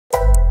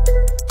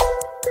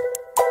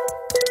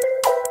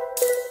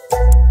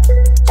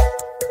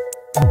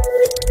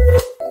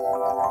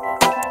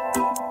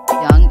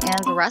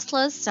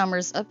Restless,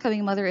 Summer's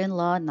upcoming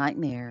mother-in-law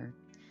nightmare.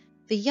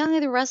 The young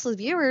and the restless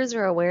viewers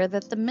are aware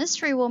that the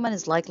mystery woman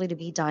is likely to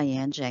be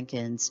Diane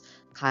Jenkins,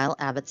 Kyle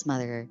Abbott's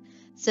mother.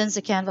 Since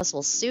the canvas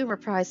will soon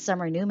reprise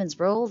Summer Newman's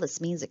role,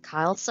 this means that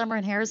Kyle, Summer,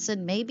 and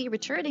Harrison may be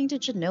returning to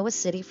Genoa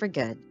City for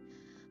good.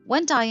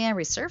 When Diane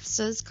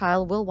resurfaces,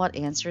 Kyle will want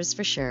answers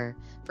for sure.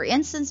 For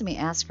instance, he may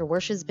ask her where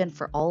she's been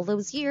for all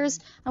those years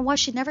and why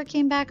she never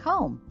came back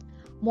home.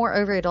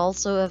 Moreover, it's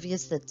also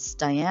obvious that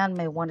Diane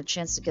may want a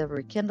chance to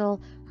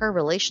rekindle her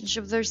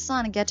relationship with her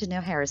son and get to know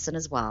Harrison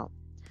as well.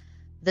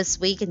 This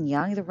week in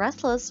Young the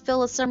Restless,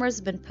 Phyllis Summers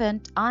has been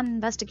put on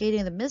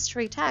investigating the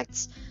mystery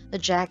texts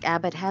that Jack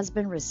Abbott has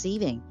been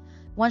receiving.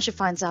 Once she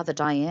finds out that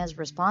Diane is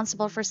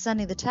responsible for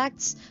sending the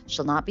texts,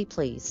 she'll not be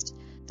pleased.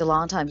 The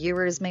longtime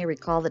viewers may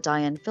recall that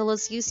Diane and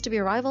Phyllis used to be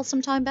rivals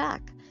some time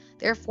back.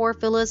 Therefore,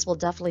 Phyllis will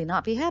definitely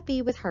not be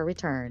happy with her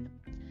return.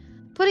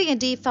 Putting a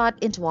deep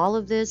thought into all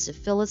of this, if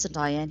Phyllis and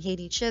Diane hate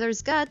each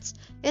other's guts,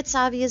 it's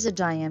obvious that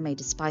Diane may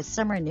despise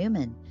Summer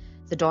Newman,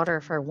 the daughter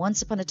of her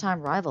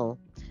once-upon-a-time rival.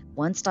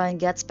 Once Diane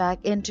gets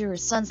back into her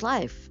son's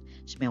life,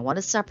 she may want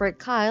to separate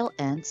Kyle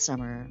and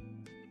Summer.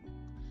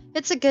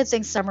 It's a good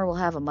thing Summer will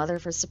have a mother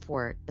for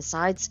support.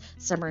 Besides,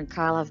 Summer and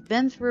Kyle have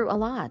been through a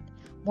lot.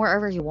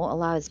 Moreover, he won't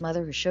allow his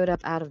mother, who showed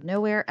up out of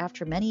nowhere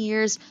after many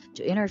years,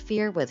 to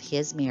interfere with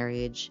his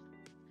marriage.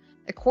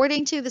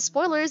 According to the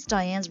spoilers,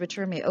 Diane's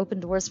return may open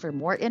doors for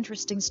more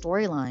interesting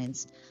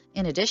storylines.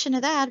 In addition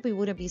to that, we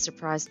wouldn't be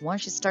surprised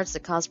once she starts to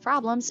cause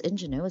problems in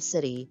Genoa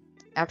City.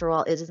 After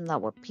all, isn't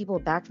that what people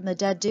back from the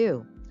dead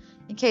do?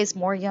 In case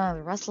more Young and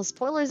the Restless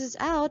spoilers is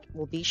out,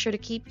 we'll be sure to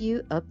keep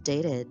you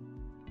updated.